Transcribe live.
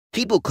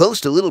People close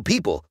to Little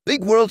People,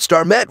 big world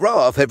star Matt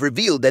Roloff have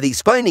revealed that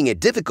he's finding it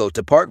difficult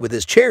to part with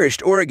his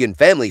cherished Oregon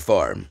family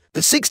farm.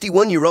 The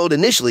 61-year-old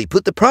initially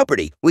put the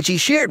property, which he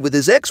shared with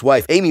his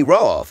ex-wife Amy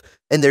Roloff,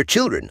 and their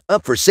children,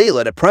 up for sale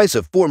at a price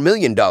of $4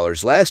 million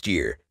last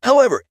year.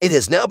 However, it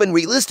has now been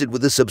relisted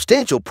with a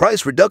substantial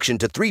price reduction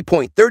to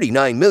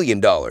 $3.39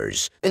 million.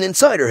 An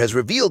insider has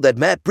revealed that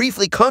Matt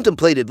briefly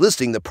contemplated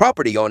listing the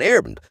property on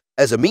Airbnb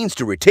as a means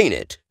to retain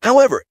it.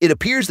 However, it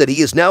appears that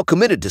he is now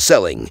committed to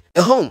selling.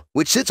 The home,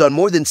 which sits on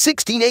more than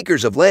 16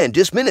 acres of land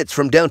just minutes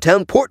from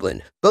downtown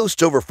Portland,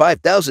 boasts over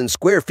 5,000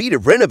 square feet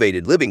of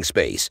renovated living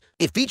space.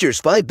 It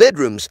features 5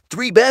 bedrooms,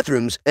 3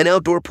 bathrooms, an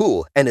outdoor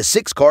pool, and a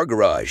 6-car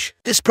garage.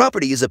 This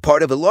property is a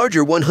part of a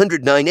larger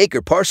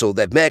 109-acre parcel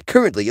that Matt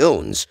currently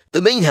owns.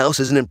 The main house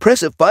is an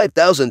impressive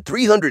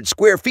 5,300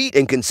 square feet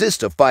and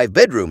consists of 5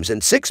 bedrooms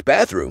and 6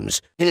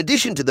 bathrooms. In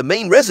addition to the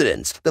main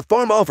residence, the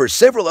farm offers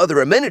several other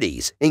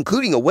amenities,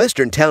 including a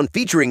western town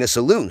featuring a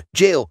saloon,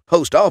 jail,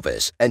 post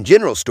office, and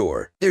general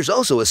store. There's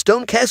also a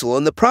stone castle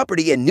on the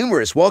property and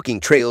numerous walking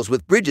trails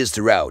with bridges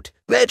throughout.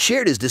 Matt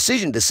shared his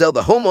decision to sell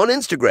the home on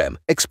Instagram,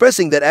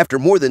 expressing that after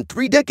more than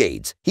 3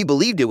 decades, he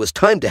believed it was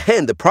time to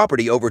hand the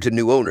property over to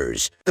new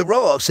owners. The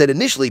Roloffs had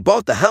initially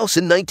bought the house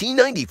in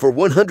 1990 for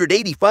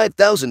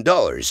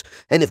 $185,000,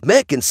 and if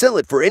Matt can sell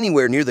it for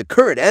anywhere near the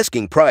current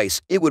asking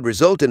price, it would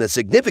result in a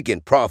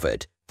significant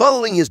profit.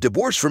 Following his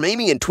divorce from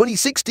Amy in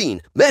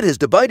 2016, Matt has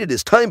divided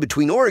his time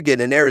between Oregon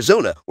and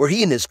Arizona, where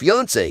he and his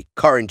fiancée,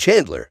 Karen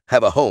Chandler,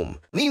 have a home.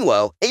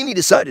 Meanwhile, Amy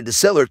decided to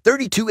sell her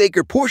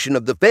 32-acre portion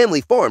of the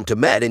family farm to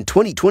Matt in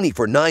 2020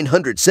 for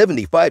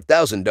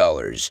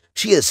 $975,000.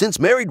 She has since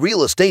married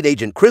real estate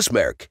agent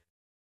Marek.